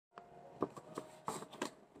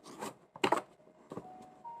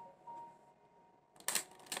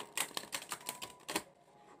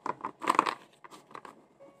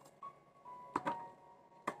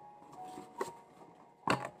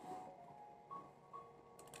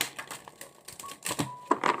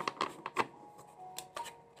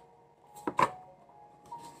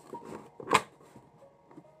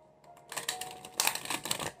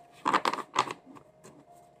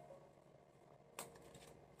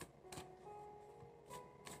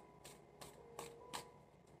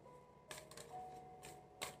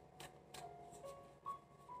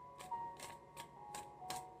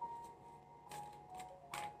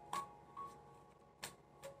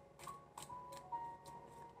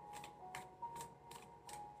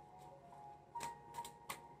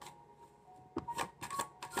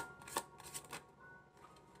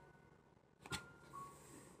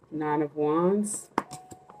Nine of Wands.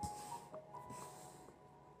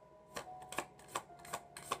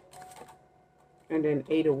 And then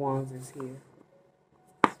Eight of Wands is here.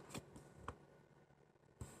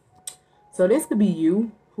 So this could be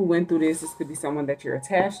you who went through this. This could be someone that you're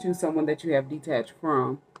attached to, someone that you have detached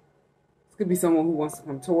from. This could be someone who wants to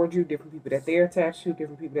come towards you, different people that they're attached to,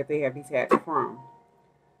 different people that they have detached from.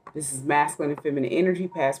 This is masculine and feminine energy,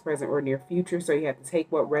 past, present, or near future. So you have to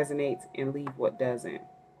take what resonates and leave what doesn't.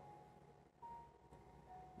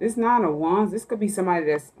 This Nine of Wands, this could be somebody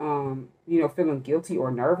that's, feeling guilty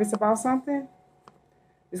or nervous about something.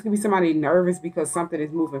 This could be somebody nervous because something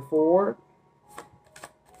is moving forward.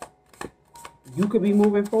 You could be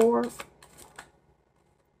moving forward.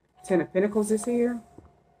 Ten of Pentacles is here.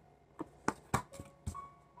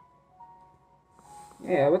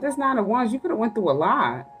 Yeah, with this Nine of Wands, you could have went through a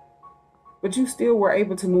lot. But you still were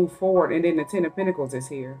able to move forward. And then the Ten of Pentacles is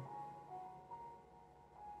here.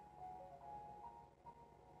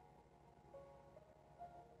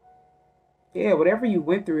 Yeah, whatever you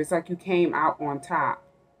went through, it's like you came out on top.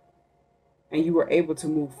 And you were able to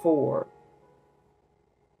move forward.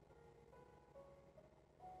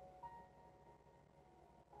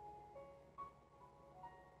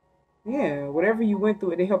 Yeah, whatever you went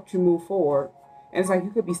through, it helped you move forward. And it's like you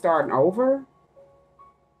could be starting over.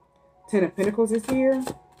 Ten of Pentacles is here.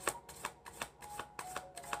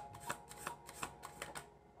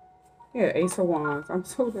 Yeah, Ace of Wands. I'm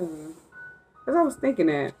so done. Because I was thinking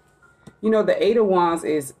that, the Eight of Wands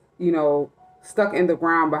is, stuck in the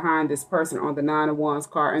ground behind this person on the Nine of Wands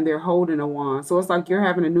card, and they're holding a wand. So it's like you're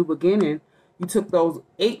having a new beginning. You took those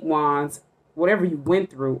 8 wands, whatever you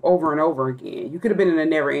went through, over and over again. You could have been in a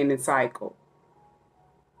never-ending cycle.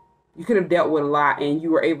 You could have dealt with a lot, and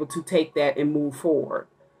you were able to take that and move forward.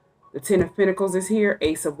 The Ten of Pentacles is here.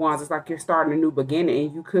 Ace of Wands. It's like you're starting a new beginning,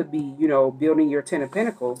 and you could be, building your Ten of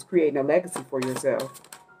Pentacles, creating a legacy for yourself.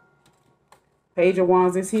 Page of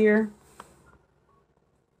Wands is here.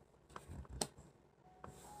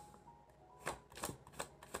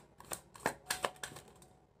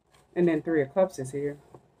 And then Three of Cups is here.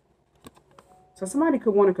 So somebody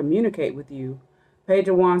could want to communicate with you. Page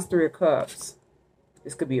of Wands, Three of Cups.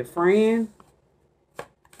 This could be a friend.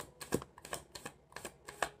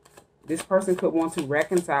 This person could want to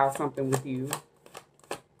reconcile something with you.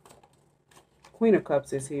 Queen of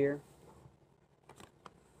Cups is here.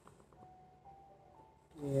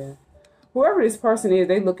 Yeah. Whoever this person is,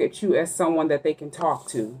 they look at you as someone that they can talk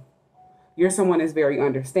to. You're someone that's very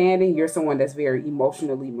understanding. You're someone that's very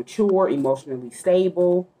emotionally mature, emotionally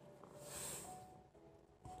stable.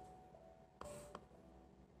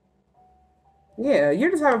 Yeah,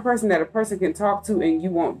 you're the type of person that a person can talk to and you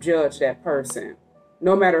won't judge that person.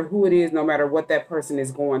 No matter who it is, no matter what that person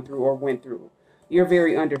is going through or went through. You're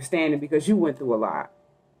very understanding because you went through a lot.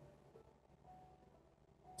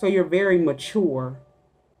 So you're very mature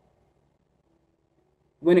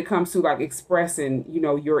when it comes to like expressing,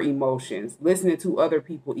 your emotions, listening to other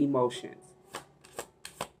people's emotions.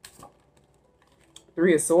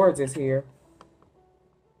 Three of Swords is here.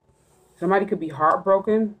 Somebody could be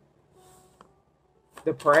heartbroken,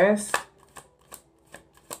 depressed.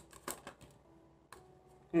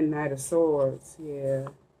 And Knight of Swords, yeah.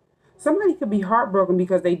 Somebody could be heartbroken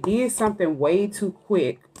because they did something way too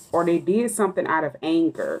quick, or they did something out of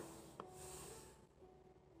anger.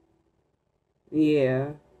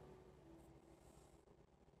 Yeah.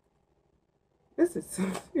 This is so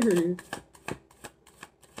serious.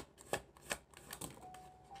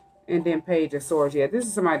 And then Page of Swords. Yeah, this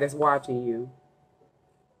is somebody that's watching you.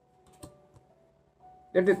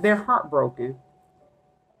 They're heartbroken.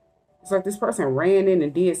 It's like this person ran in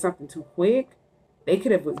and did something too quick. They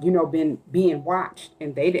could have, been being watched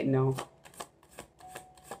and they didn't know.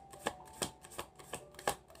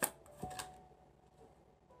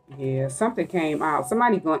 Yeah, something came out.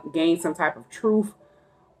 Somebody gained some type of truth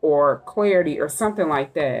or clarity or something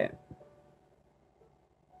like that.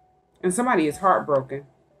 And somebody is heartbroken.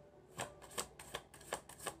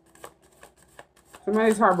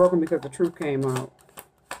 Somebody's heartbroken because the truth came out.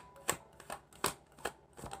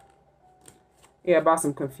 Yeah, about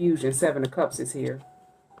some confusion. Seven of Cups is here.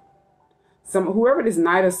 Whoever this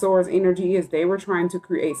Knight of Swords energy is, they were trying to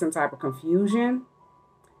create some type of confusion.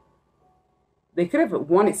 They could have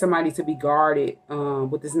wanted somebody to be guarded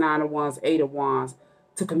with this Nine of Wands, Eight of Wands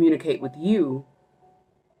to communicate with you.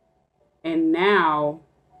 And now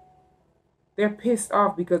they're pissed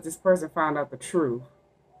off because this person found out the truth.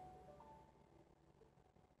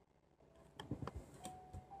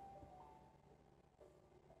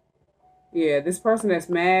 Yeah, this person that's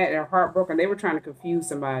mad and heartbroken, they were trying to confuse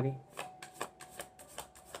somebody.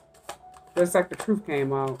 So it's like the truth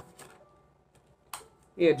came out.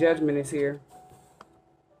 Yeah, judgment is here.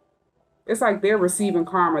 It's like they're receiving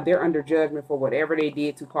karma. They're under judgment for whatever they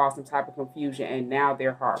did to cause some type of confusion. And now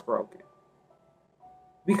they're heartbroken.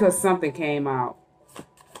 Because something came out.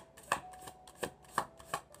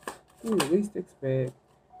 Least expect.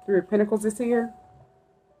 Three of Pentacles is here.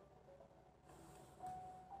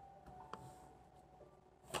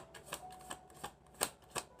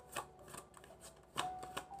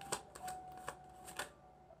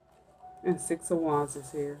 And Six of Wands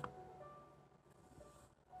is here.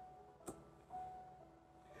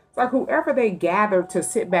 It's like whoever they gathered to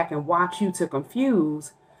sit back and watch you to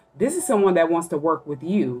confuse, this is someone that wants to work with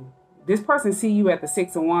you. This person see you at the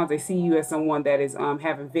Six of Wands. They see you as someone that is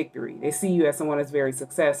having victory. They see you as someone that's very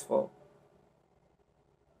successful.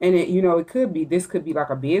 And it could be, this could be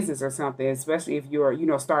like a business or something, especially if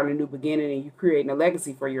you're, starting a new beginning and you're creating a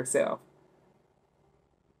legacy for yourself.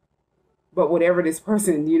 But whatever this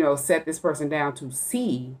person, set this person down to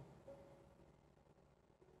see,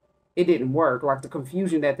 it didn't work. Like the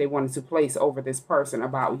confusion that they wanted to place over this person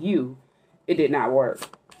about you, it did not work.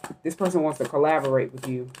 This person wants to collaborate with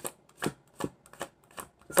you.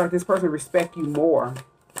 It's like this person respects you more.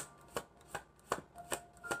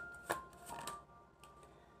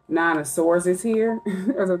 Nine of Swords is here.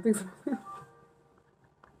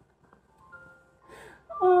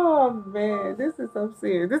 Oh man, this is so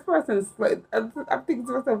serious. This person is like, I'm thinking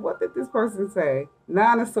to myself, what did this person say?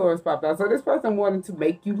 Nine of Swords popped out. So this person wanted to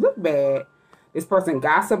make you look bad. This person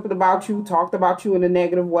gossiped about you, talked about you in a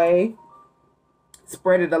negative way,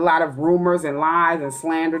 spreaded a lot of rumors and lies and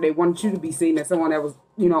slander. They wanted you to be seen as someone that was,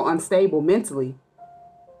 unstable mentally.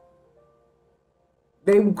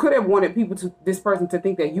 They could have wanted this person to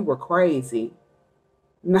think that you were crazy.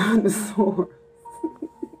 Nine of Swords.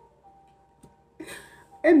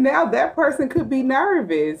 And now that person could be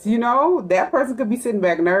nervous, That person could be sitting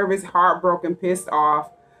back nervous, heartbroken, pissed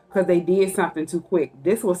off because they did something too quick.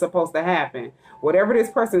 This was supposed to happen. Whatever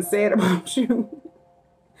this person said about you,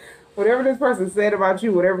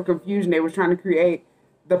 whatever confusion they were trying to create,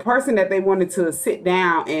 the person that they wanted to sit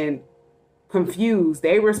down and confuse,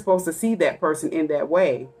 they were supposed to see that person in that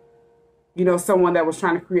way. Someone that was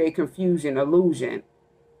trying to create confusion, illusion,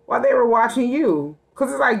 while they were watching you.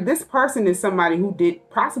 Because it's like this person is somebody who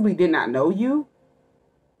possibly did not know you.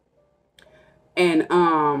 And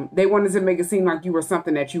they wanted to make it seem like you were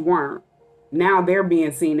something that you weren't. Now they're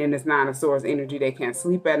being seen in this Nine of Swords energy. They can't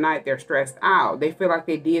sleep at night. They're stressed out. They feel like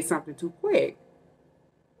they did something too quick.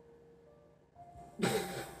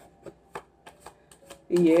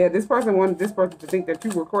 Yeah, this person wanted this person to think that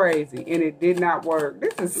you were crazy. And it did not work.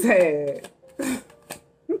 This is sad.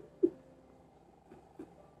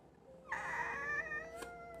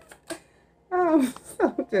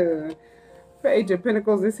 So the Page of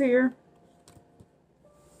Pentacles is here.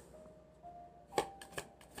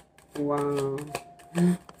 Wow.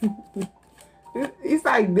 It's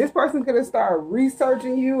like this person could have started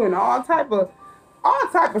researching you and all type of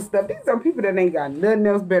stuff. These are people that ain't got nothing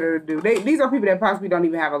else better to do. These are people that possibly don't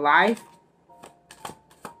even have a life.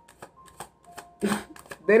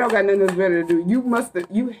 They don't got nothing else better to do.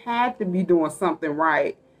 You had to be doing something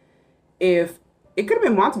right. If it could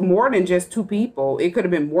have been more than just two people. It could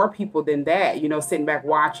have been more people than that, sitting back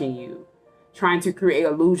watching you, trying to create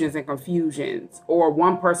illusions and confusions. Or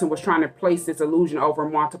one person was trying to place this illusion over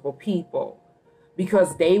multiple people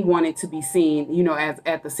because they wanted to be seen, as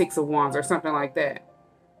at the Six of Wands or something like that.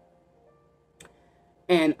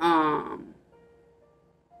 And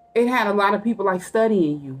it had a lot of people like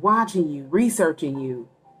studying you, watching you, researching you.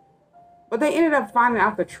 But they ended up finding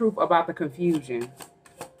out the truth about the confusion.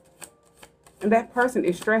 And that person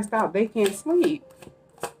is stressed out. They can't sleep.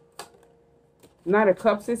 Knight of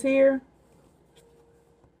Cups is here.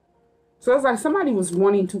 So it's like somebody was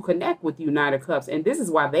wanting to connect with you, Knight of Cups. And this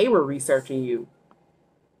is why they were researching you.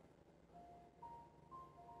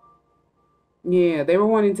 Yeah, they were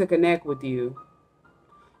wanting to connect with you.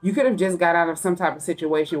 You could have just got out of some type of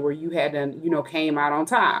situation where you had to, came out on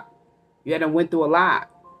top. You had to went through a lot.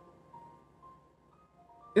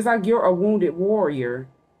 It's like you're a wounded warrior.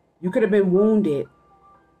 You could have been wounded,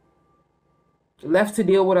 left to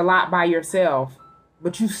deal with a lot by yourself,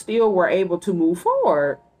 but you still were able to move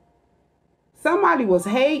forward. Somebody was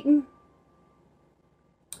hating.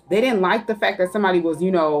 They didn't like the fact that somebody was,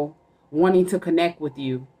 wanting to connect with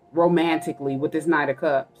you romantically with this Knight of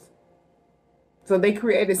Cups. So they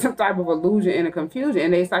created some type of illusion and a confusion,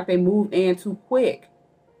 and it's like they moved in too quick.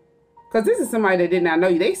 Because this is somebody that did not know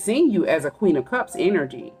you. They seen you as a Queen of Cups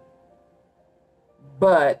energy.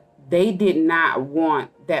 But they did not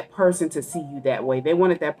want that person to see you that way. They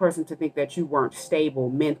wanted that person to think that you weren't stable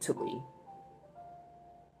mentally.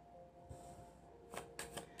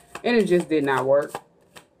 And it just did not work.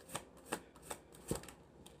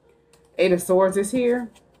 Eight of Swords is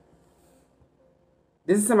here.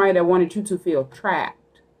 This is somebody that wanted you to feel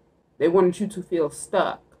trapped. They wanted you to feel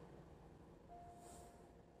stuck.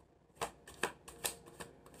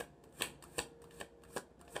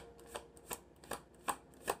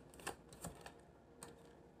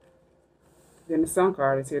 Then the Sun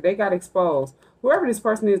card is here. They got exposed. Whoever this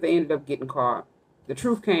person is, they ended up getting caught. The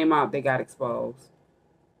truth came out. They got exposed.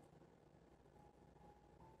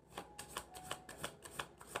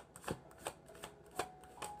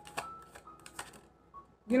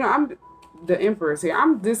 You know, I'm the Empress here.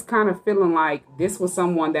 I'm just kind of feeling like this was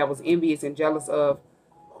someone that was envious and jealous of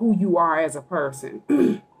who you are as a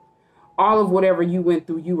person. All of whatever you went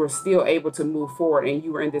through, you were still able to move forward, and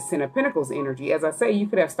you were in this Ten of Pentacles energy. As I say, you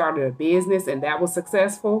could have started a business and that was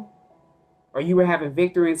successful, or you were having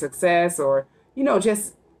victory and success, or, you know,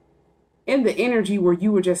 just in the energy where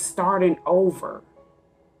you were just starting over.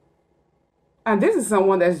 And this is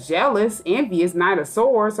someone that's jealous, envious, Knight of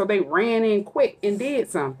Swords, so they ran in quick and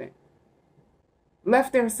did something.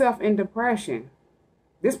 Left themselves in depression.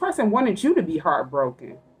 This person wanted you to be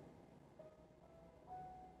heartbroken.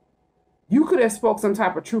 You could have spoke some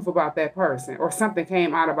type of truth about that person, or something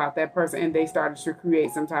came out about that person and they started to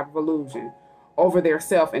create some type of illusion over their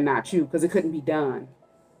self and not you, because it couldn't be done.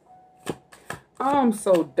 I'm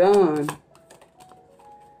so done.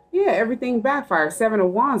 Yeah, everything backfired. Seven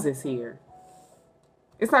of Wands is here.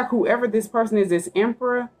 It's like whoever this person is, this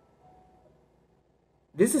Emperor,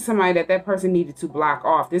 this is somebody that person needed to block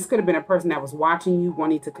off. This could have been a person that was watching you,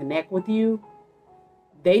 wanting to connect with you.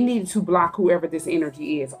 They needed to block whoever this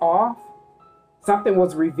energy is off. Something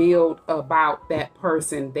was revealed about that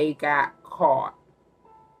person. They got caught.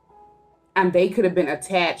 And they could have been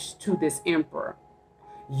attached to this Emperor.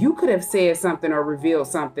 You could have said something or revealed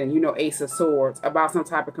something, you know, Ace of Swords, about some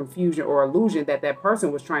type of confusion or illusion that that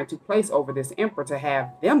person was trying to place over this Emperor to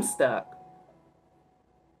have them stuck.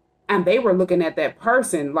 And they were looking at that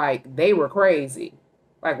person like they were crazy.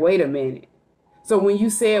 Like, wait a minute. So when you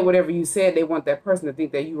said whatever you said, they want that person to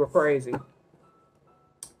think that you were crazy.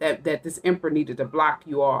 That this Emperor needed to block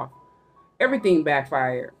you off. Everything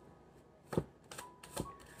backfired.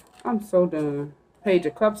 I'm so done. Page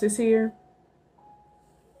of Cups is here.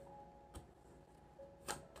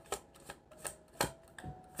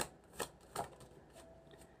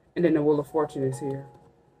 And then the Wheel of Fortune is here.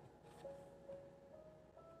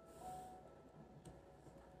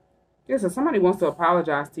 Yeah, so somebody wants to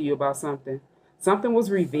apologize to you about something. Something was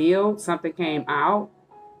revealed. Something came out.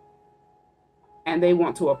 And they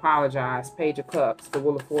want to apologize. Page of Cups, the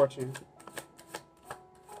Wheel of Fortune.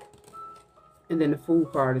 And then the Fool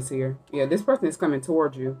card is here. Yeah, this person is coming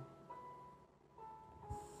towards you.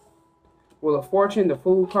 Wheel of Fortune, the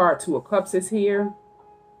Fool card, Two of Cups is here.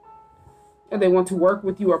 And they want to work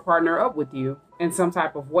with you or partner up with you in some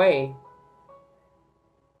type of way.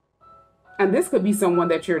 And this could be someone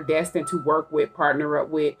that you're destined to work with, partner up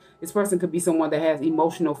with. This person could be someone that has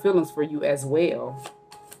emotional feelings for you as well.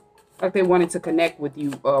 Like they wanted to connect with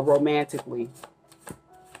you romantically.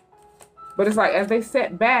 But it's like as they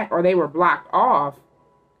set back or they were blocked off,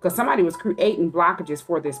 because somebody was creating blockages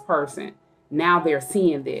for this person. Now they're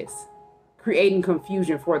seeing this. Creating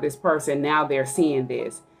confusion for this person. Now they're seeing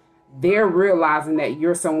this. They're realizing that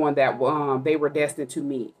you're someone that they were destined to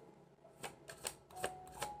meet.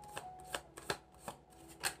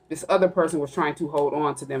 This other person was trying to hold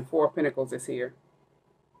on to them. Four of Pentacles is here.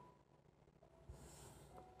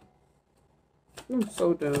 I'm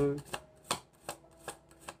so done.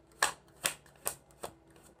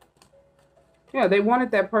 Yeah, they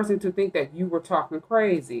wanted that person to think that you were talking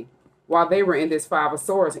crazy while they were in this Five of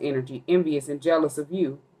Swords energy, envious and jealous of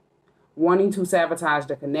you, wanting to sabotage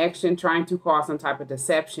the connection, trying to cause some type of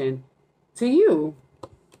deception to you.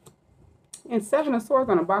 And Seven of Swords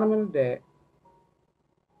on the bottom of the deck.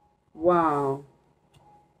 Wow.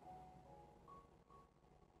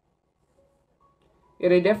 Yeah,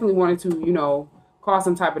 they definitely wanted to, you know, cause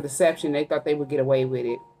some type of deception. They thought they would get away with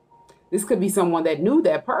it. This could be someone that knew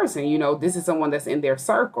that person. You know, this is someone that's in their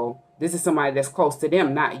circle. This is somebody that's close to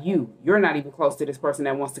them, not you. You're not even close to this person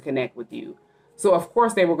that wants to connect with you. So, of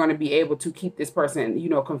course, they were going to be able to keep this person, you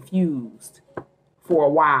know, confused for a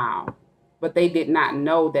while. But they did not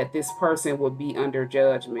know that this person would be under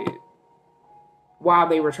judgment while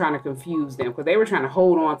they were trying to confuse them. Because they were trying to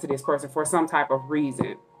hold on to this person for some type of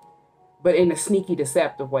reason. But in a sneaky,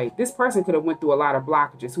 deceptive way. This person could have went through a lot of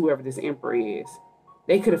blockages, whoever this Emperor is.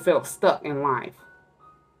 They could have felt stuck in life.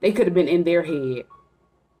 They could have been in their head.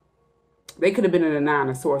 They could have been in the Nine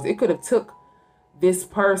of Swords. It could have took... this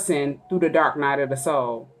person through the dark night of the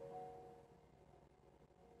soul.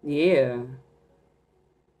 Yeah.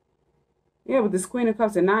 Yeah, with this Queen of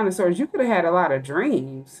Cups and Nine of Swords, you could have had a lot of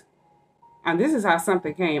dreams. And this is how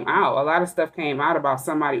something came out. A lot of stuff came out about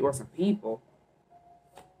somebody or some people.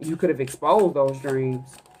 You could have exposed those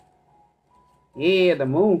dreams. Yeah, the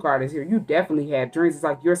Moon card is here. You definitely had dreams. It's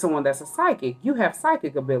like you're someone that's a psychic. You have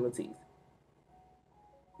psychic abilities.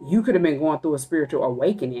 You could have been going through a spiritual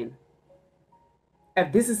awakening.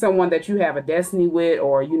 If this is someone that you have a destiny with,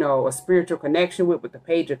 or, you know, a spiritual connection with the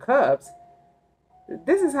Page of Cups,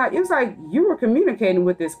 this is how it was like you were communicating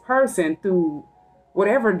with this person through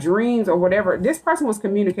whatever dreams or whatever. This person was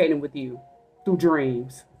communicating with you through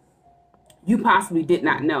dreams. You possibly did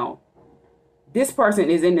not know. This person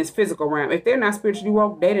is in this physical realm. If they're not spiritually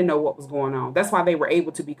woke, they didn't know what was going on. That's why they were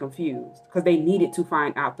able to be confused, because they needed to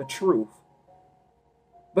find out the truth.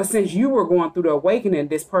 But since you were going through the awakening,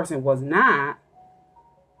 this person was not.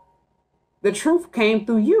 The truth came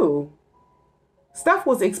through you. Stuff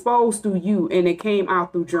was exposed through you, and it came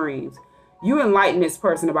out through dreams. You enlightened this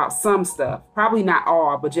person about some stuff. Probably not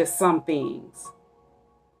all, but just some things.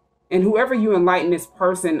 And whoever you enlightened this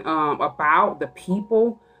person about, the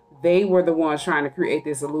people, they were the ones trying to create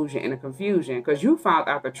this illusion and a confusion. Because you found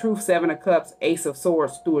out the truth, Seven of Cups, Ace of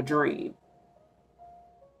Swords, through a dream.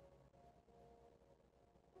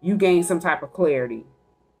 You gained some type of clarity.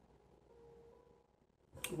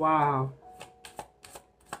 Wow.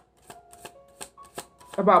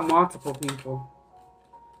 About multiple people.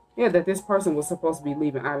 Yeah, that this person was supposed to be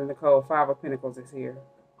leaving out in the cold. Five of Pentacles is here.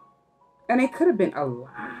 And it could have been a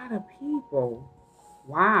lot of people.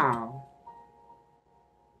 Wow.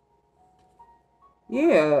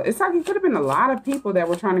 Yeah, it's like it could have been a lot of people that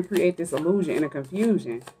were trying to create this illusion and a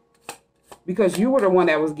confusion. Because you were the one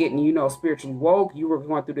that was getting, you know, spiritually woke. You were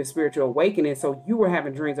going through this spiritual awakening. So you were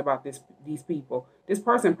having dreams about these people. This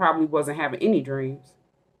person probably wasn't having any dreams.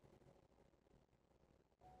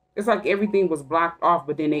 It's like everything was blocked off,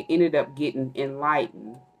 but then they ended up getting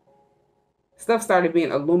enlightened. Stuff started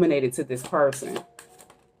being illuminated to this person.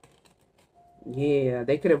 Yeah,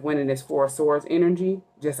 they could have went in this Four of Swords energy,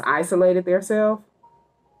 just isolated themselves,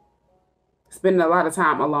 spending a lot of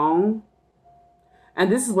time alone.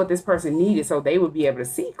 And this is what this person needed, so they would be able to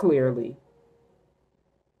see clearly.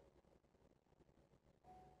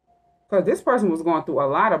 Because this person was going through a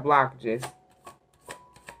lot of blockages.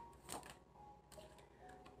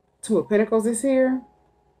 Two of Pentacles is here.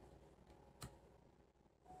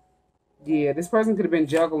 Yeah, this person could have been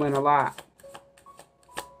juggling a lot.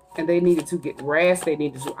 And they needed to get rest. They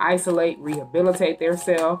needed to isolate, rehabilitate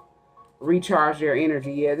themselves, recharge their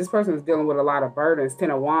energy. Yeah, this person is dealing with a lot of burdens.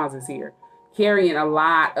 Ten of Wands is here. Carrying a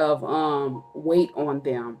lot of weight on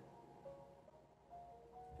them.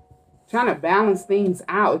 Trying to balance things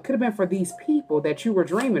out. It could have been for these people that you were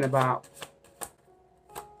dreaming about.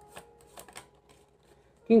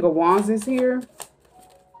 King of Wands is here.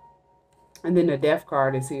 And then the Death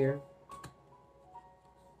card is here.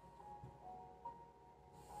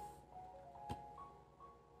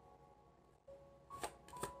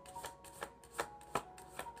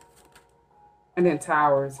 And then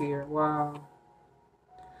Tower is here. Wow.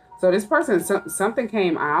 So this person, something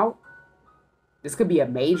came out. This could be a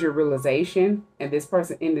major realization. And this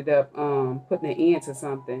person ended up putting an end to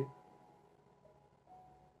something.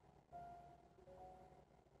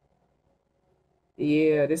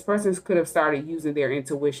 Yeah, this person could have started using their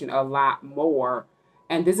intuition a lot more.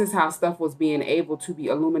 And this is how stuff was being able to be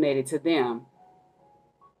illuminated to them.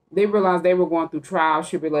 They realized they were going through trials,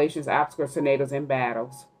 tribulations, obstacles, tornadoes, and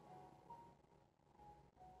battles.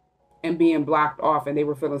 And being blocked off, and they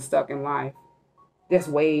were feeling stuck in life. Just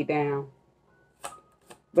weighed down.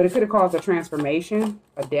 But it could have caused a transformation,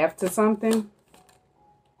 a death to something.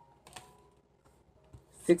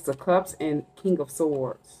 Six of Cups and King of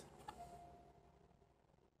Swords.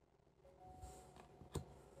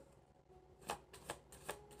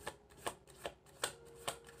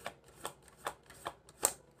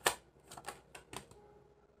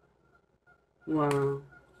 Wow.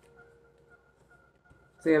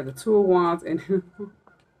 So you have the Two of Wands and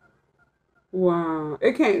wow.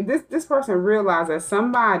 It can't this person realized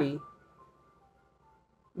that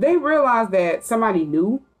they realized that somebody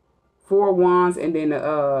knew. Four of Wands and then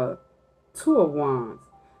Two of Wands.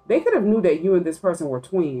 They could have knew that you and this person were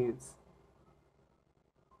twins.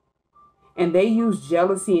 And they used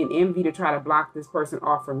jealousy and envy to try to block this person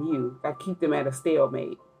off from you. Like keep them at a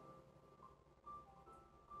stalemate.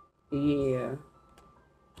 Yeah.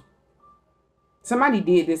 Somebody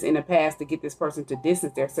did this in the past to get this person to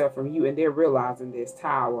distance themselves from you, and they're realizing this.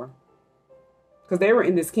 Tower. Because they were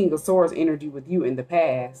in this King of Swords energy with you in the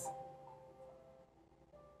past.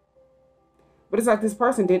 But it's like this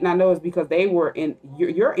person did not know it's because they were in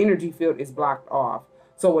your energy field is blocked off.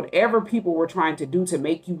 So whatever people were trying to do to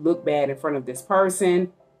make you look bad in front of this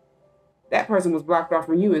person, that person was blocked off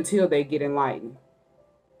from you until they get enlightened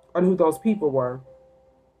on who those people were.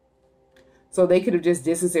 So they could have just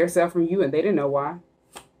distanced themselves from you and they didn't know why.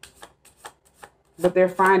 But they're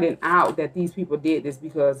finding out that these people did this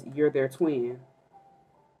because you're their twin.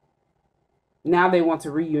 Now they want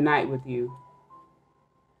to reunite with you.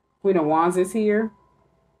 Queen of Wands is here.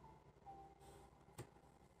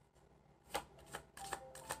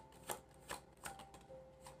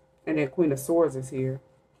 And then Queen of Swords is here.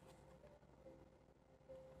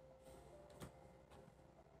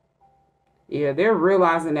 Yeah, they're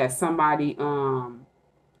realizing that somebody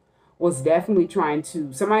was definitely trying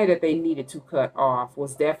to, somebody that they needed to cut off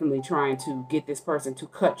was definitely trying to get this person to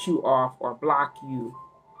cut you off or block you.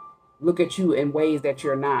 Look at you in ways that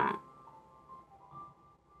you're not.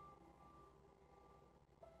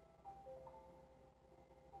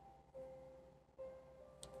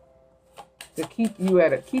 To keep you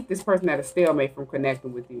at keep this person at a stalemate from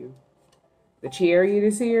connecting with you. The Chariot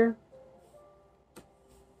is here.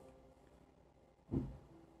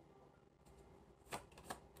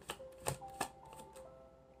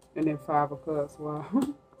 And then Five of Cups. Wow.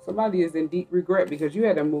 Somebody is in deep regret because you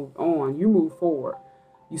had to move on. You moved forward.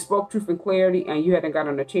 You spoke truth and clarity and you hadn't got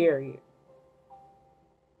on the Chariot.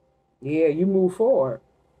 Yeah, you moved forward.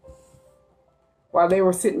 While they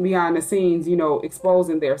were sitting behind the scenes, you know,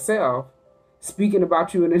 exposing their self, speaking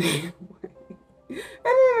about you in a negative way.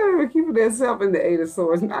 And then keeping themselves in the Eight of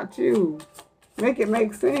Swords, not you. Make it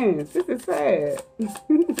make sense. This is sad.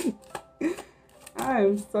 I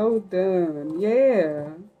am so done. Yeah.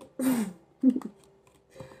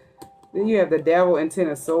 Then you have the Devil and Ten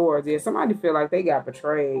of Swords. Yeah, somebody feel like they got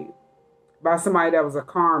betrayed by somebody that was a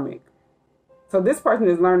karmic. So this person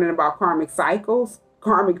is learning about karmic cycles,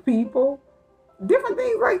 karmic people, different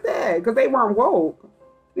things like that, because they weren't woke.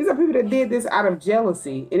 These are people that did this out of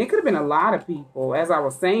jealousy. And it could have been a lot of people. As I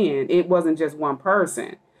was saying, it wasn't just one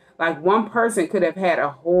person. Like one person could have had a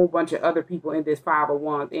whole bunch of other people in this Five of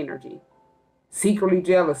Wands energy. Secretly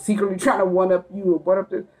jealous, secretly trying to one-up you or one-up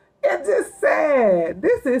this. It's just sad.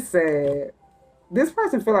 This is sad. This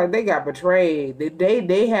person feel like they got betrayed.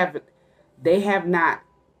 They have not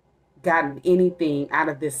gotten anything out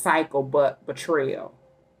of this cycle but betrayal.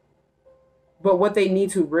 But what they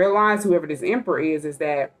need to realize, whoever this Emperor is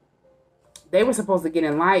that they were supposed to get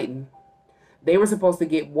enlightened. They were supposed to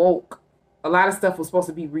get woke. A lot of stuff was supposed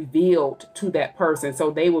to be revealed to that person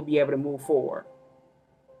so they will be able to move forward.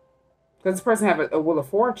 Because this person have a Wheel of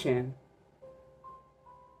Fortune.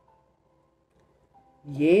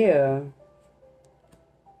 Yeah.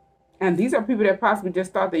 And these are people that possibly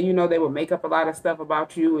just thought that, you know, they would make up a lot of stuff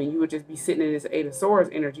about you and you would just be sitting in this Eight of Swords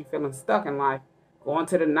energy feeling stuck in life. Going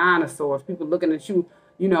to the Nine of Swords. People looking at you,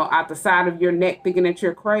 you know, out the side of your neck thinking that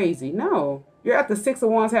you're crazy. No. You're at the Six of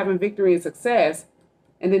Wands having victory and success.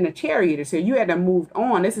 And then the Chariot is here. You had to move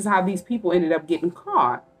on. This is how these people ended up getting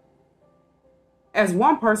caught. As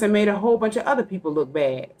one person made a whole bunch of other people look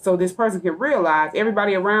bad. So this person can realize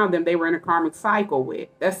everybody around them they were in a karmic cycle with.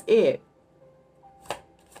 That's it.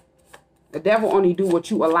 The devil only do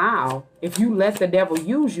what you allow. If you let the devil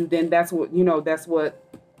use you, then that's what, you know, that's what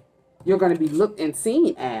you're going to be looked and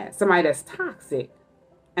seen as. Somebody that's toxic.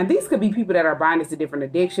 And these could be people that are binded to different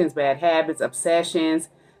addictions, bad habits, obsessions.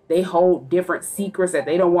 They hold different secrets that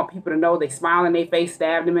they don't want people to know. They smile in their face,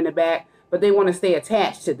 stab them in the back, but they want to stay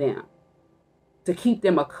attached to them to keep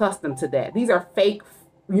them accustomed to that. These are fake,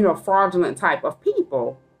 you know, fraudulent type of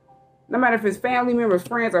people. No matter if it's family members,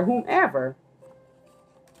 friends, or whomever.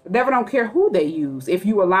 The devil don't care who they use. If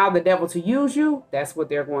you allow the devil to use you, that's what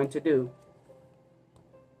they're going to do.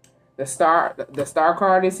 The star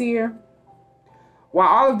card is here. While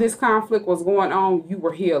all of this conflict was going on, you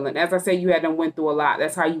were healing. As I said, you had went through a lot.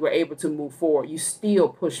 That's how you were able to move forward. You still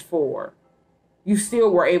pushed forward. You still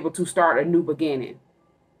were able to start a new beginning.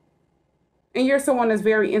 And you're someone that's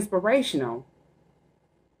very inspirational.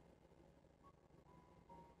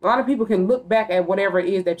 A lot of people can look back at whatever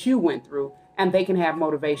it is that you went through, and they can have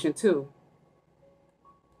motivation too.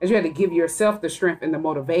 As you had to give yourself the strength and the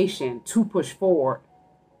motivation to push forward.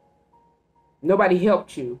 Nobody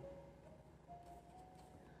helped you.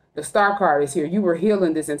 The Star card is here. You were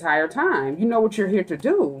healing this entire time. You know what you're here to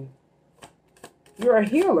do. You're a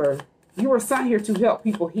healer. You were sent here to help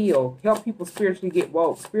people heal. Help people spiritually get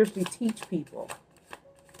woke. Spiritually teach people.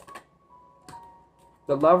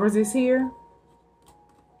 The Lovers is here.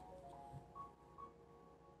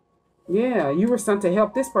 Yeah, you were sent to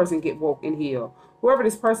help this person get woke and heal. Whoever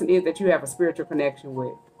this person is that you have a spiritual connection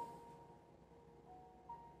with.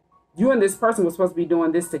 You and this person were supposed to be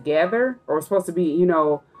doing this together, or supposed to be, you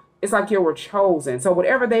know, it's like you were chosen. So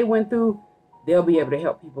whatever they went through, they'll be able to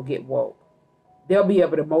help people get woke. They'll be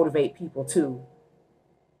able to motivate people too.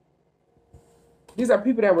 These are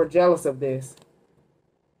people that were jealous of this.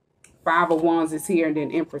 Five of Wands is here, and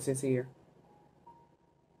then Empress is here.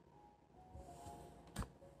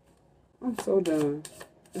 I'm so done.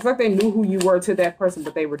 It's like they knew who you were to that person,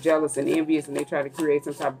 but they were jealous and envious, and they tried to create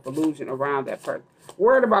some type of illusion around that person.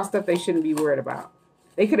 Worried about stuff they shouldn't be worried about.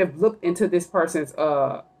 They could have looked into this person's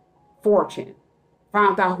fortune,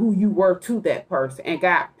 found out who you were to that person, and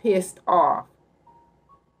got pissed off.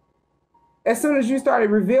 As soon as you started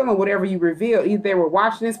revealing whatever you revealed, either they were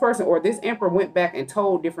watching this person, or this emperor went back and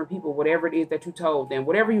told different people whatever it is that you told them,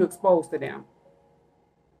 whatever you exposed to them.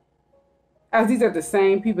 As these are the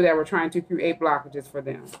same people that were trying to create blockages for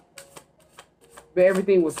them. But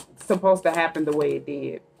everything was supposed to happen the way it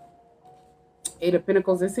did. Eight of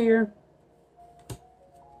Pentacles is here.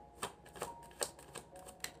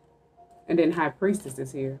 And then High Priestess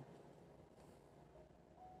is here.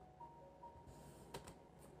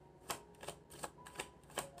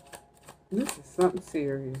 This is something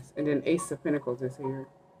serious. And then Ace of Pentacles is here.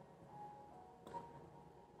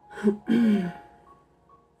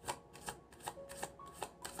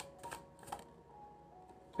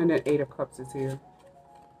 And then Eight of Cups is here.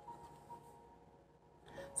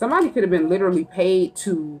 Somebody could have been literally paid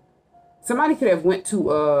to, somebody could have went to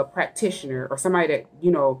a practitioner or somebody that, you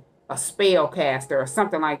know, a spell caster or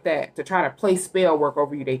something like that to try to play spell work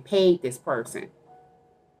over you. They paid this person.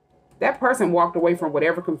 That person walked away from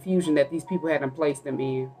whatever confusion that these people had placed them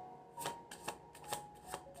in.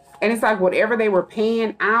 And it's like whatever they were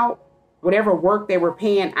paying out, whatever work they were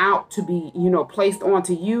paying out to be, you know, placed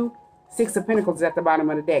onto you, Six of Pentacles is at the bottom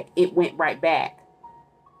of the deck. It went right back.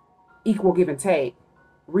 Equal give and take.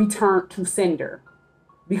 Return to sender.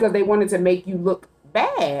 Because they wanted to make you look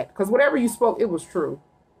bad. Because whatever you spoke, it was true.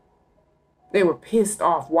 They were pissed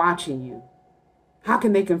off watching you. How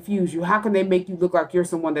can they confuse you? How can they make you look like you're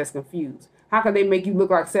someone that's confused? How can they make you look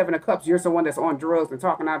like Seven of Cups? You're someone that's on drugs and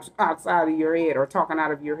talking outside of your head or talking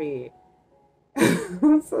out of your head.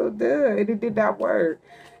 I'm so done. It did not work.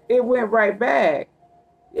 It went right back.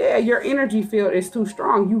 Yeah, your energy field is too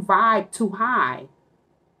strong. You vibe too high.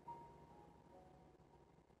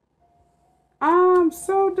 I'm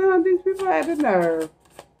so done. These people had the nerve.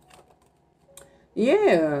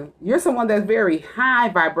 Yeah, you're someone that's very high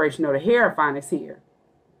vibrational. The Hierophant is here.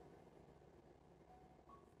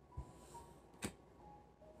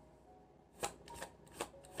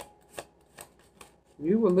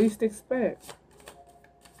 You would least expect.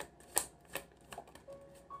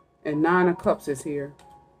 And Nine of Cups is here.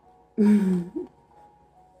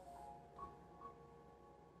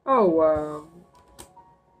 Oh, wow.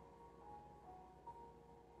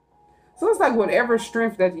 So it's like whatever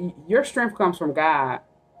strength that your strength comes from God.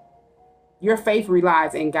 Your faith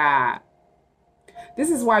relies in God. This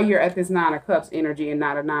is why you're at this Nine of Cups energy and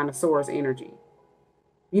not a Nine of Swords energy.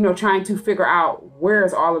 You know, trying to figure out where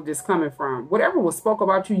is all of this coming from. Whatever was spoke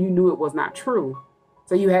about you, you knew it was not true.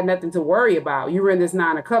 So you had nothing to worry about. You were in this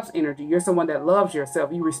Nine of Cups energy. You're someone that loves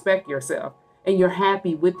yourself. You respect yourself. And you're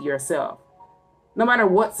happy with yourself. No matter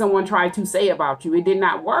what someone tried to say about you, it did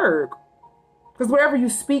not work. Because whatever you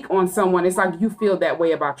speak on someone, it's like you feel that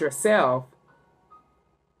way about yourself.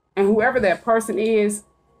 And whoever that person is,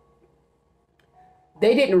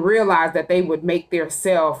 they didn't realize that they would make their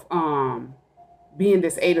self being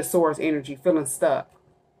this Eight of Swords energy, feeling stuck.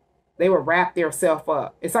 They would wrap their self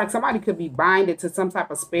up. It's like somebody could be binded to some type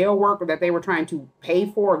of spell work that they were trying to pay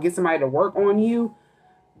for or get somebody to work on you.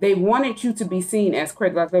 They wanted you to be seen as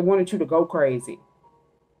crazy, like they wanted you to go crazy.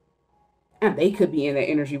 And they could be in the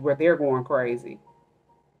energy where they're going crazy.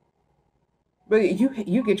 But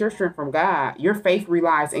you get your strength from God. Your faith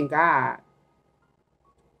relies in God.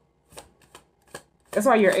 That's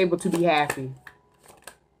why you're able to be happy.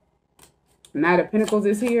 Knight of Pentacles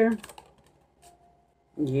is here.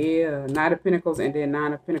 Yeah, Knight of Pentacles and then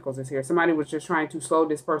Nine of Pentacles is here. Somebody was just trying to slow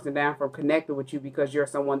this person down from connecting with you because you're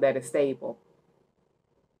someone that is stable.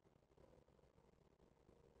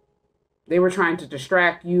 They were trying to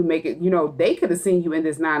distract you, make it, you know, they could have seen you in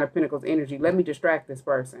this Nine of Pentacles energy. Let me distract this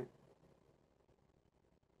person.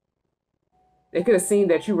 They could have seen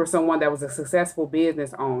that you were someone that was a successful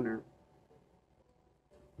business owner.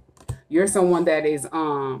 You're someone that is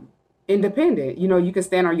independent. You know, you can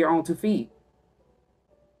stand on your own 2 feet.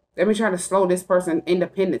 Let me try to slow this person's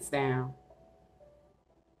independence down.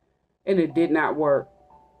 And it did not work.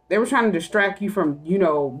 They were trying to distract you from, you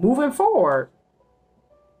know, moving forward.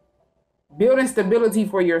 Building stability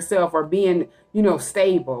for yourself or being, you know,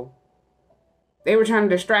 stable. They were trying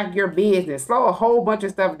to distract your business, slow a whole bunch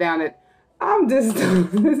of stuff down that I'm just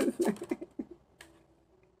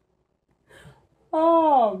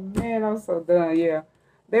oh man, I'm so done. Yeah.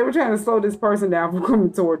 They were trying to slow this person down from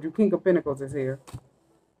coming toward you. King of Pentacles is here.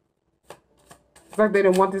 It's like they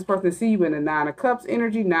didn't want this person to see you in the Nine of Cups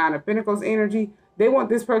energy, Nine of Pentacles energy. They want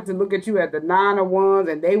this person to look at you at the Nine of Wands,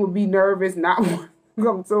 and they would be nervous, not want to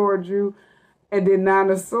come towards you. And then Nine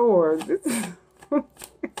of Swords. Yeah,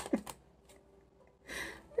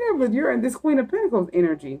 but you're in this Queen of Pentacles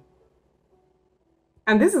energy.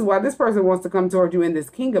 And this is why this person wants to come toward you in this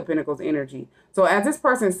King of Pentacles energy. So as this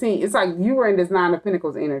person seeing, it's like you were in this Nine of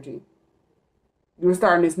Pentacles energy. You were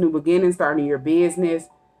starting this new beginning, starting your business.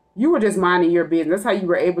 You were just minding your business. That's how you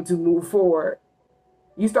were able to move forward.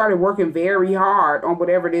 You started working very hard on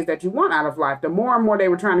whatever it is that you want out of life. The more and more they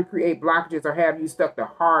were trying to create blockages or have you stuck, the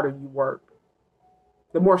harder you worked.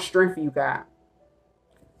 The more strength you got.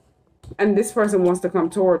 And this person wants to come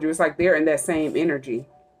toward you. It's like they're in that same energy.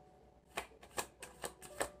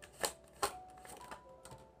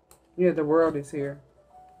 Yeah, the World is here.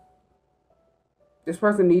 This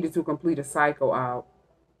person needed to complete a cycle out.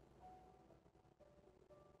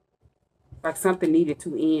 Like something needed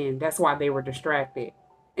to end. That's why they were distracted.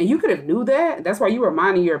 And you could have knew that. That's why you were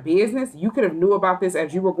minding your business. You could have knew about this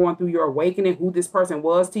as you were going through your awakening, who this person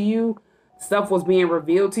was to you. Stuff was being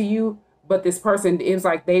revealed to you. But this person, it was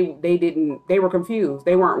like they were confused.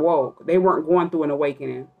 They weren't woke. They weren't going through an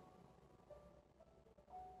awakening.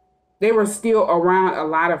 They were still around a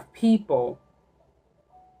lot of people.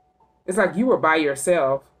 It's like you were by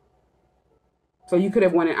yourself. So you could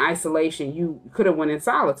have went in isolation. You could have went in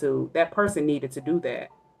solitude. That person needed to do that.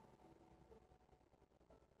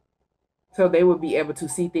 So they would be able to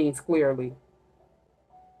see things clearly.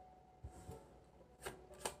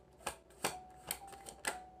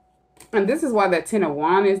 And this is why that Ten of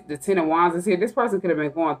Wands is here. This person could have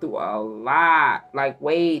been going through a lot, like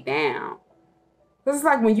way down. Because it's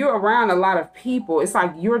like when you're around a lot of people, it's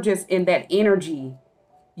like you're just in that energy.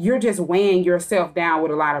 You're just weighing yourself down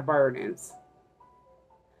with a lot of burdens.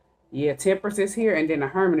 Yeah, Temperance is here and then the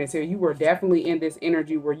Hermit is here. You were definitely in this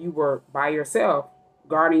energy where you were by yourself,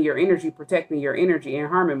 guarding your energy, protecting your energy in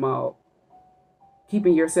Hermit mode.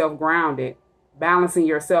 Keeping yourself grounded, balancing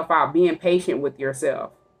yourself out, being patient with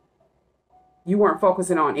yourself. You weren't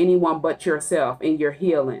focusing on anyone but yourself and your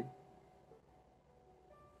healing.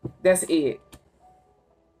 That's it.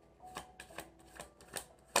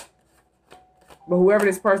 But whoever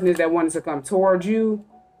this person is that wanted to come towards you,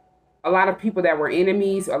 a lot of people that were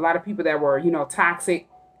enemies, a lot of people that were, toxic,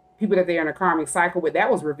 people that they're in a karmic cycle with,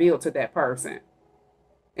 that was revealed to that person.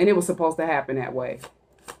 And it was supposed to happen that way.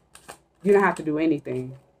 You don't have to do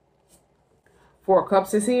anything. Four of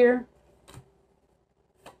Cups is here.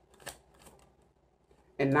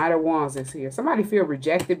 And Knight of Wands is here. Somebody feel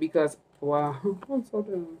rejected because, wow, I'm so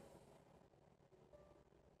done.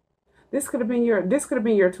 This could have been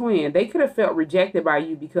your twin. They could have felt rejected by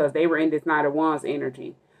you because they were in this Knight of Wands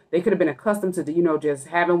energy. They could have been accustomed to, just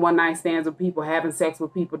having one night stands with people, having sex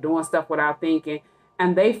with people, doing stuff without thinking.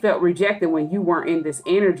 And they felt rejected when you weren't in this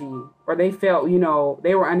energy. Or they felt,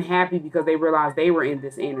 they were unhappy because they realized they were in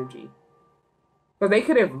this energy. Because they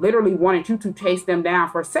could have literally wanted you to chase them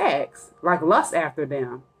down for sex, like lust after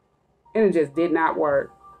them. And it just did not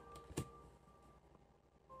work.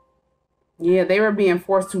 Yeah, they were being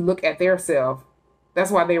forced to look at their self.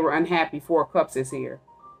 That's why they were unhappy. Four of Cups is here.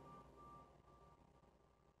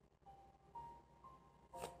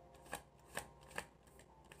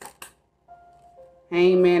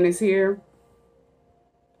 Hangman is here.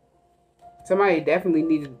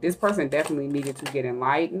 This person definitely needed to get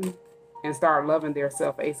enlightened and start loving their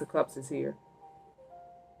self. Ace of Cups is here.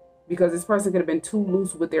 Because this person could have been too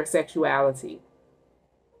loose with their sexuality.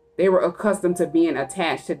 They were accustomed to being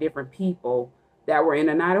attached to different people that were in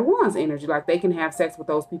a Knight of Wands energy. Like they can have sex with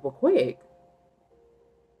those people quick.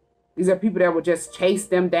 These are people that will just chase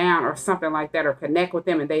them down or something like that, or connect with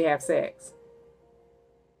them and they have sex.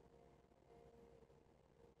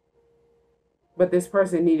 But this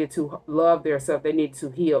person needed to love their self. They needed to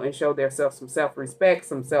heal and show their self some self-respect,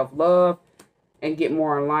 some self-love, and get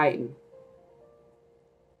more enlightened.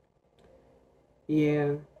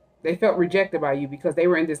 Yeah. They felt rejected by you because they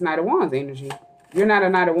were in this Knight of Wands energy. You're not a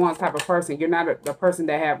Knight of Wands type of person. You're not the person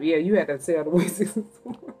that have, you had to sell the way 6 of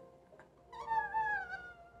Swords.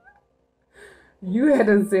 You had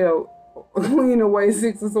to sell clean away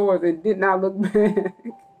 6 of Swords and did not look back.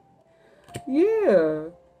 Yeah.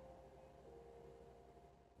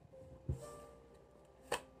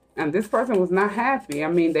 And this person was not happy.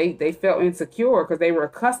 I mean, they felt insecure because they were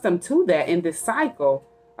accustomed to that in this cycle.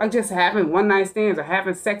 Like just having one night stands or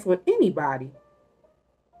having sex with anybody.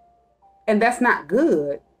 And that's not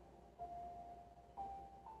good.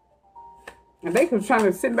 And they could trying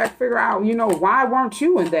to sit back, figure out, you know, why weren't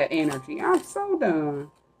you in that energy? I'm so done.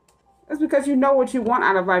 That's because you know what you want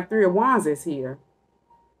out of life. Three of Wands is here.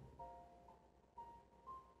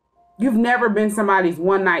 You've never been somebody's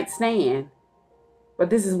one night stand, but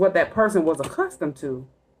this is what that person was accustomed to.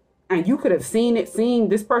 And you could have seen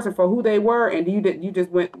this person for who they were, and you just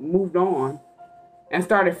moved on and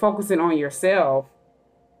started focusing on yourself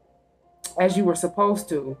as you were supposed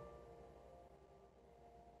to.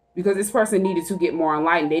 Because this person needed to get more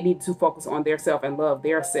enlightened. They needed to focus on their self and love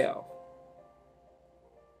their self.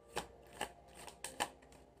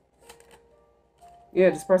 Yeah,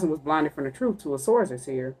 this person was blinded from the truth. Two of Swords is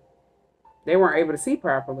here. They weren't able to see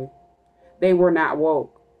properly. They were not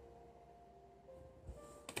woke.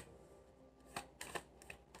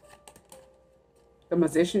 The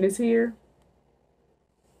Magician is here.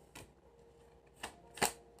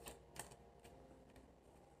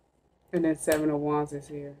 And then Seven of Wands is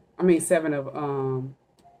here. I mean, Seven of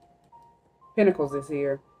Pentacles is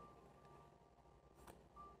here.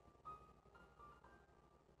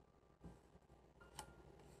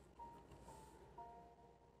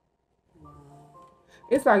 Wow.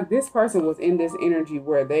 It's like this person was in this energy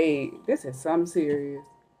where this is something serious.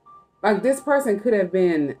 Like this person could have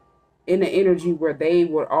been in the energy where they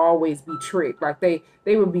would always be tricked. Like they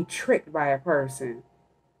would be tricked by a person.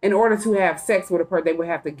 In order to have sex with a person, they would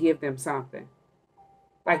have to give them something.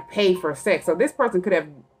 Like pay for sex. So this person could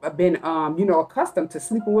have been, you know, accustomed to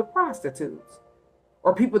sleeping with prostitutes.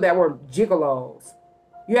 Or people that were gigolos.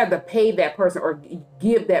 You had to pay that person or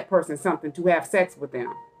give that person something to have sex with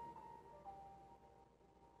them.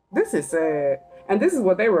 This is sad. And this is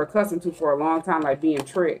what they were accustomed to for a long time, like being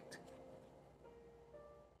tricked.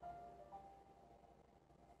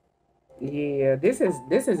 Yeah, this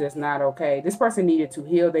is just not okay. This person needed to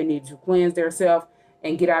heal. They needed to cleanse themselves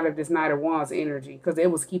and get out of this Knight of Wands energy because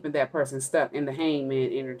it was keeping that person stuck in the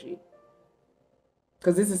Hangman energy.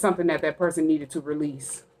 Because this is something that person needed to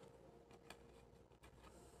release.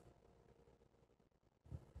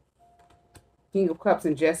 King of Cups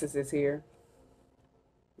and Justice is here.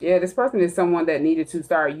 Yeah, this person is someone that needed to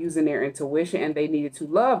start using their intuition and they needed to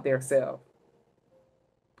love their self.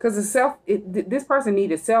 Because this person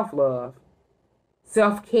needed self-love,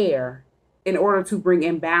 self-care in order to bring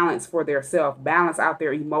in balance for their self, balance out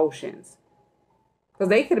their emotions. Because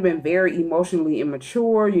they could have been very emotionally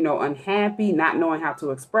immature, you know, unhappy, not knowing how to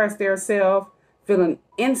express their self, feeling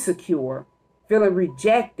insecure, feeling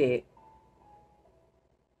rejected.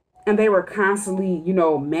 And they were constantly, you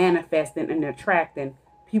know, manifesting and attracting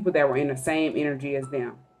people that were in the same energy as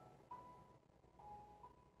them.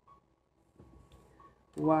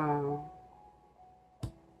 Wow.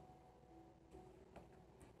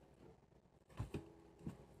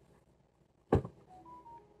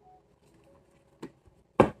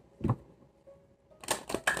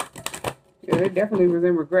 Yeah, they definitely was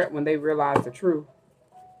in regret when they realized the truth.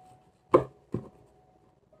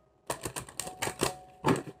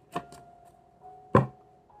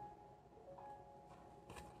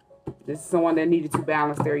 This is someone that needed to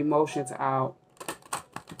balance their emotions out.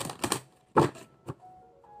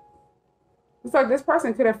 It's like this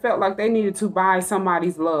person could have felt like they needed to buy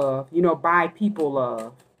somebody's love, you know, buy people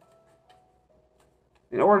love.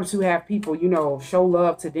 In order to have people, you know, show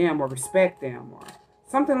love to them or respect them or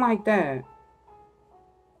something like that.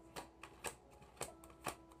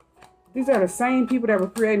 These are the same people that were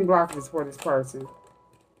creating blockages for this person.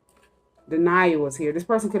 Denial was here. This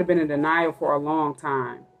person could have been in denial for a long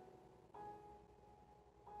time.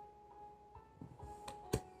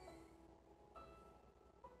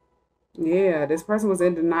 Yeah, this person was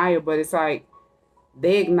in denial, but it's like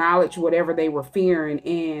they acknowledge whatever they were fearing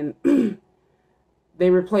and they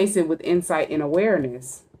replace it with insight and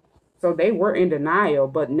awareness. So they were in denial,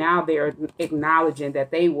 but now they're acknowledging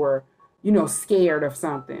that they were, you know, scared of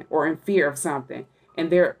something or in fear of something.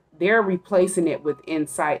 And they're replacing it with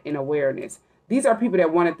insight and awareness. These are people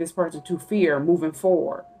that wanted this person to fear moving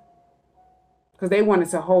forward because they wanted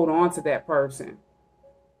to hold on to that person.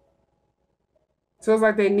 So it's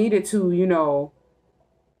like they needed to, you know,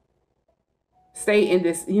 stay in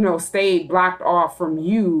this, you know, stay blocked off from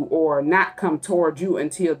you or not come toward you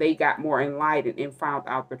until they got more enlightened and found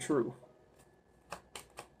out the truth.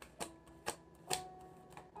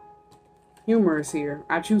 Humor is here.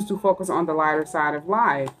 I choose to focus on the lighter side of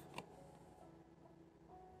life.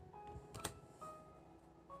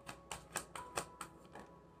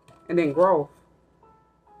 And then growth.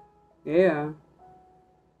 Yeah.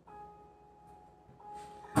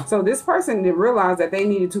 So this person didn't realize that they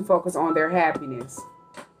needed to focus on their happiness.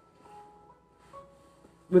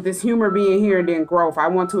 With this humor being here and then growth, I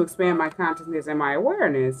want to expand my consciousness and my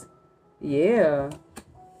awareness. Yeah.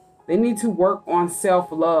 They need to work on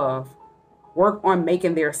self-love. Work on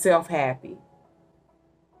making their self happy.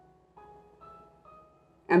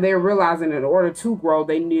 And they're realizing in order to grow,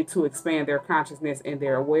 they need to expand their consciousness and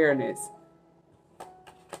their awareness.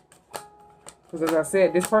 Because as I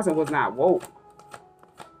said, this person was not woke.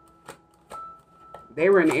 They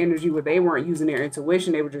were in the energy where they weren't using their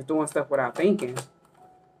intuition. They were just doing stuff without thinking.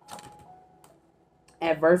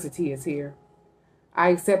 Adversity is here. I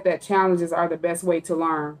accept that challenges are the best way to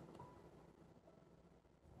learn.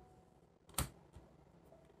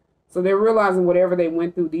 So they're realizing whatever they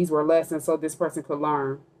went through, these were lessons so this person could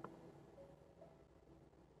learn.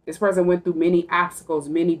 This person went through many obstacles,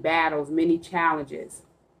 many battles, many challenges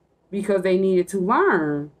because they needed to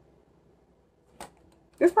learn.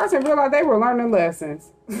 This person realized they were learning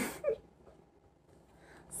lessons.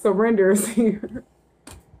 Surrender is here.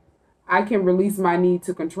 I can release my need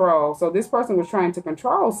to control. So this person was trying to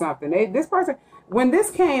control something. This person, when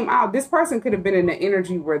this came out, this person could have been in the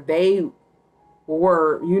energy where they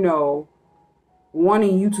were, you know,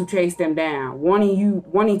 wanting you to chase them down,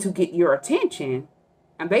 wanting to get your attention.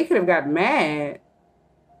 And they could have gotten mad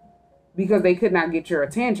because they could not get your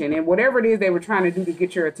attention. And whatever it is they were trying to do to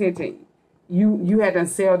get your attention, you had to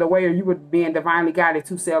sail away, or you were being divinely guided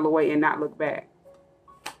to sail away and not look back.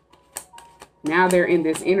 Now they're in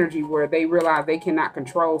this energy where they realize they cannot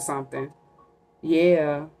control something.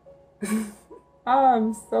 Yeah.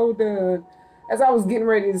 I'm so done. As I was getting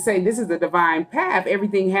ready to say, this is the divine path.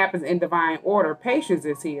 Everything happens in divine order. Patience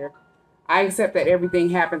is here. I accept that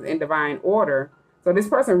everything happens in divine order. So this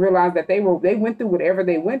person realized that they went through whatever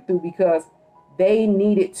they went through because they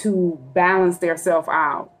needed to balance their self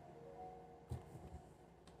out.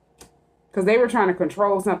 Because they were trying to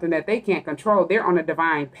control something that they can't control. They're on a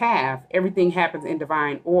divine path. Everything happens in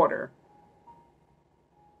divine order.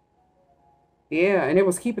 Yeah, and it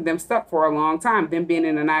was keeping them stuck for a long time. Them being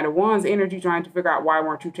in the Knight of Wands energy, trying to figure out why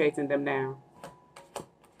weren't you chasing them down.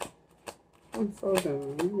 I'm so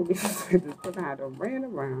done. I had to ran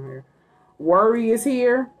around here. Worry is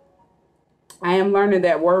here. I am learning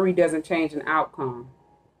that worry doesn't change an outcome.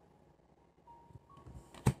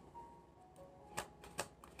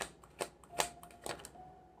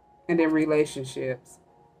 And in relationships,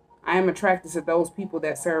 I am attracted to those people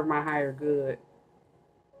that serve my higher good.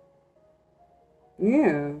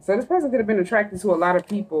 Yeah, so this person could have been attracted to a lot of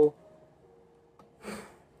people.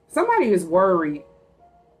 Somebody is worried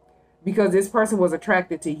because this person was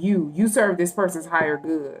attracted to you. You serve this person's higher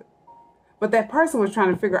good. But that person was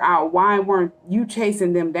trying to figure out, why weren't you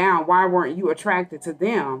chasing them down? Why weren't you attracted to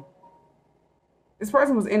them? This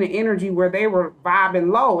person was in an energy where they were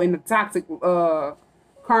vibing low in the toxic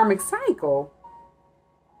karmic cycle.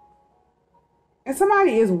 And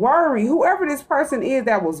somebody is worried. Whoever this person is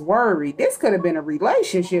that was worried, this could have been a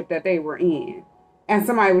relationship that they were in. And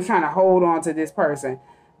somebody was trying to hold on to this person.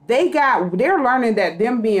 They're learning that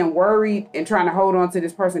them being worried and trying to hold on to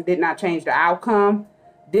this person did not change the outcome.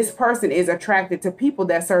 This person is attracted to people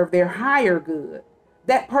that serve their higher good.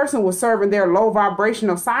 That person was serving their low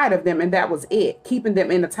vibrational side of them, and that was it, keeping them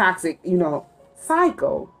in a toxic,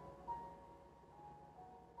 cycle.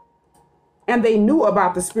 And they knew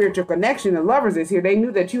about the spiritual connection. The Lovers is here. They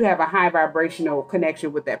knew that you have a high vibrational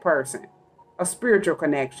connection with that person, a spiritual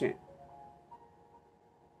connection.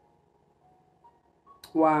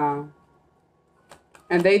 Wow.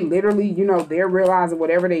 And they literally, they're realizing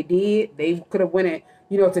whatever they did, they could have went in,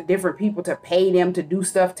 to different people to pay them to do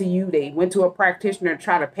stuff to you. They went to a practitioner to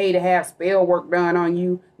try to pay to have spell work done on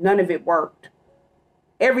you. None of it worked.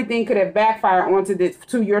 Everything could have backfired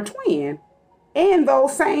to your twin and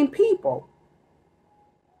those same people.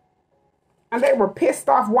 And they were pissed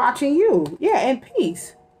off watching you. Yeah, in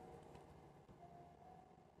peace.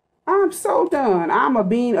 I'm so done. I'm a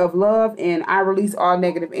being of love and I release all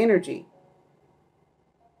negative energy.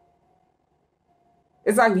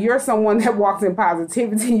 It's like you're someone that walks in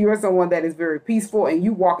positivity. You're someone that is very peaceful and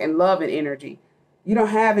you walk in love and energy. You don't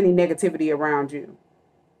have any negativity around you.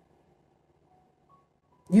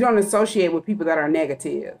 You don't associate with people that are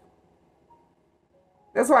negative.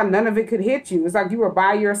 That's why none of it could hit you. It's like you were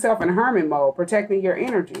by yourself in hermit mode, protecting your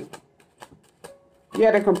energy. You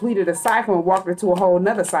had to complete a cycle and walked into a whole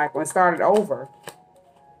nother cycle and started over.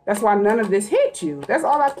 That's why none of this hit you. That's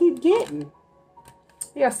all I keep getting.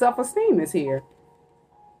 Yeah, self-esteem is here.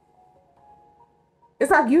 It's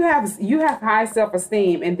like you have high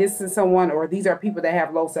self-esteem, and this is someone, or these are people that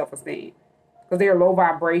have low self-esteem because they are low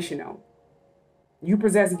vibrational. You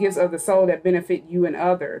possess gifts of the soul that benefit you and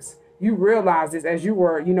others. You realize this as you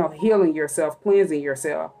were, healing yourself, cleansing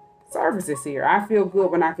yourself, services here. I feel good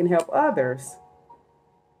when I can help others.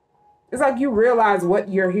 It's like you realize what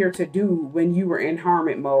you're here to do when you were in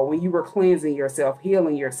hermit mode, when you were cleansing yourself,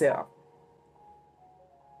 healing yourself.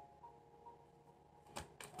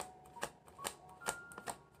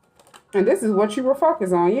 And this is what you were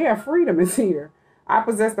focused on. Yeah, freedom is here. I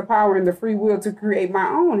possess the power and the free will to create my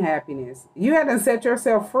own happiness. You had to set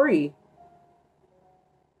yourself free.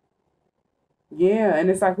 Yeah, and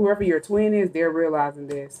it's like whoever your twin is, they're realizing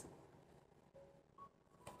this.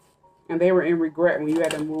 And they were in regret when you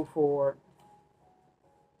had to move forward.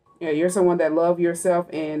 Yeah, you're someone that loves yourself,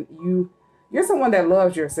 and you're someone that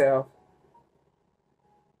loves yourself.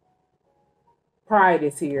 Pride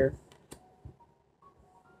is here.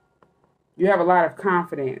 You have a lot of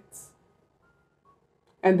confidence.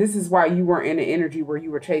 And this is why you weren't in an energy where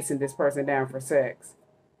you were chasing this person down for sex.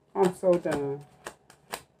 I'm so done.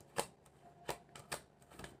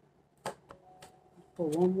 Oh,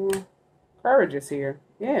 one more. Courage is here.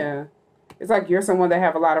 Yeah. It's like you're someone that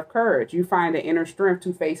have a lot of courage. You find the inner strength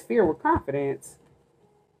to face fear with confidence.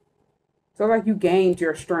 So like you gained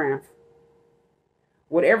your strength.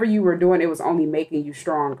 Whatever you were doing, it was only making you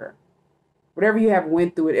stronger. Whatever you have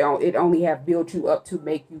went through, it only have built you up to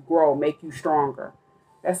make you grow, make you stronger.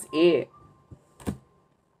 That's it.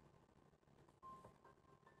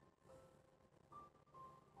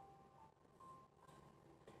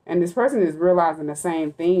 And this person is realizing the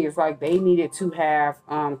same thing. It's like they needed to have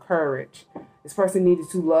courage. This person needed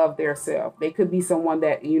to love their self. They could be someone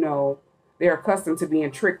that, you know, they're accustomed to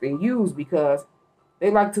being tricked and used because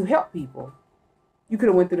they like to help people. You could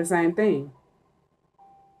have went through the same thing.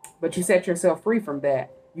 But you set yourself free from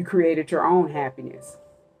that. You created your own happiness.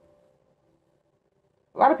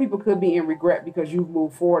 A lot of people could be in regret because you've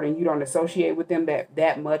moved forward and you don't associate with them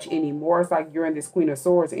that much anymore. It's like you're in this Queen of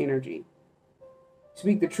Swords energy.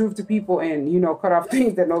 Speak the truth to people and, you know, cut off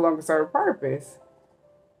things that no longer serve purpose.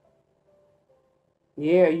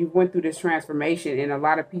 Yeah, you went through this transformation, and a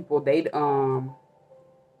lot of people, they're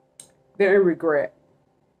in regret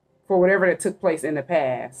for whatever that took place in the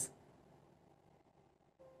past.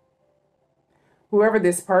 Whoever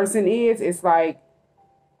this person is, it's like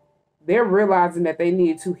they're realizing that they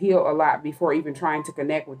need to heal a lot before even trying to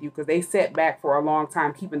connect with you, because they sat back for a long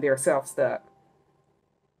time keeping their self stuck.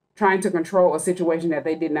 Trying to control a situation that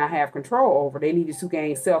they did not have control over. They needed to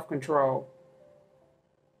gain self-control.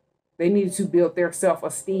 They needed to build their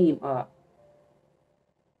self-esteem up.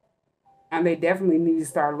 And they definitely need to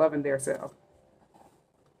start loving themselves.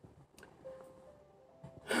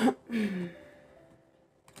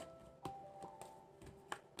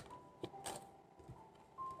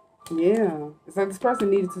 Yeah. It's like this person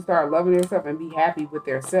needed to start loving themselves and be happy with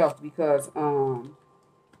themselves, because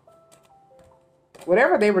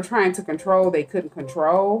whatever they were trying to control, they couldn't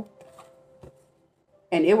control.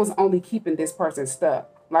 And it was only keeping this person stuck.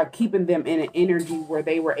 Like keeping them in an energy where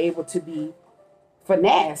they were able to be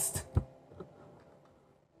finessed.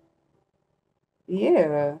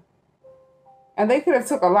 Yeah. And they could have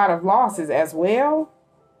took a lot of losses as well.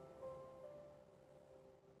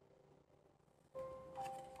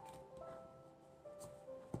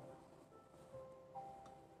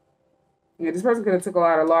 Yeah, this person could have took a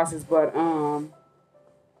lot of losses, but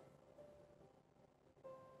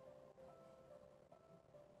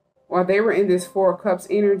while they were in this Four of Cups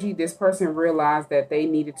energy, this person realized that they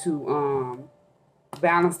needed to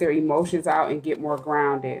balance their emotions out and get more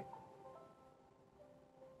grounded.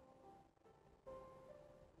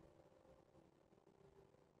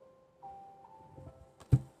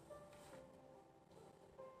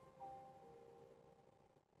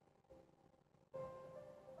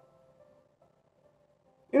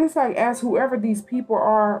 And it's like, as whoever these people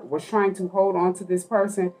are was trying to hold on to this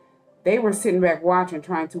person, they were sitting back watching,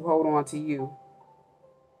 trying to hold on to you.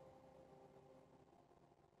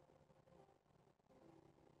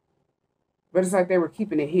 But it's like they were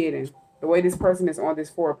keeping it hidden. The way this person is on this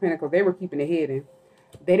Four of Pentacles, they were keeping it hidden.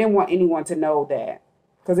 They didn't want anyone to know that,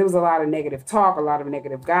 because there was a lot of negative talk, a lot of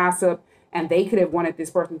negative gossip, and they could have wanted this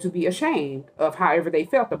person to be ashamed of however they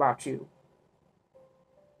felt about you.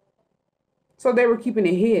 So they were keeping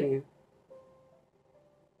it hidden.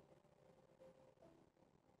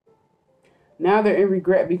 Now they're in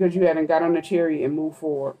regret because you hadn't got on the chariot and moved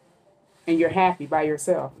forward. And you're happy by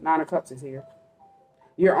yourself. Nine of Cups is here.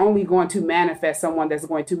 You're only going to manifest someone that's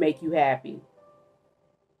going to make you happy.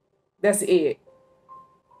 That's it.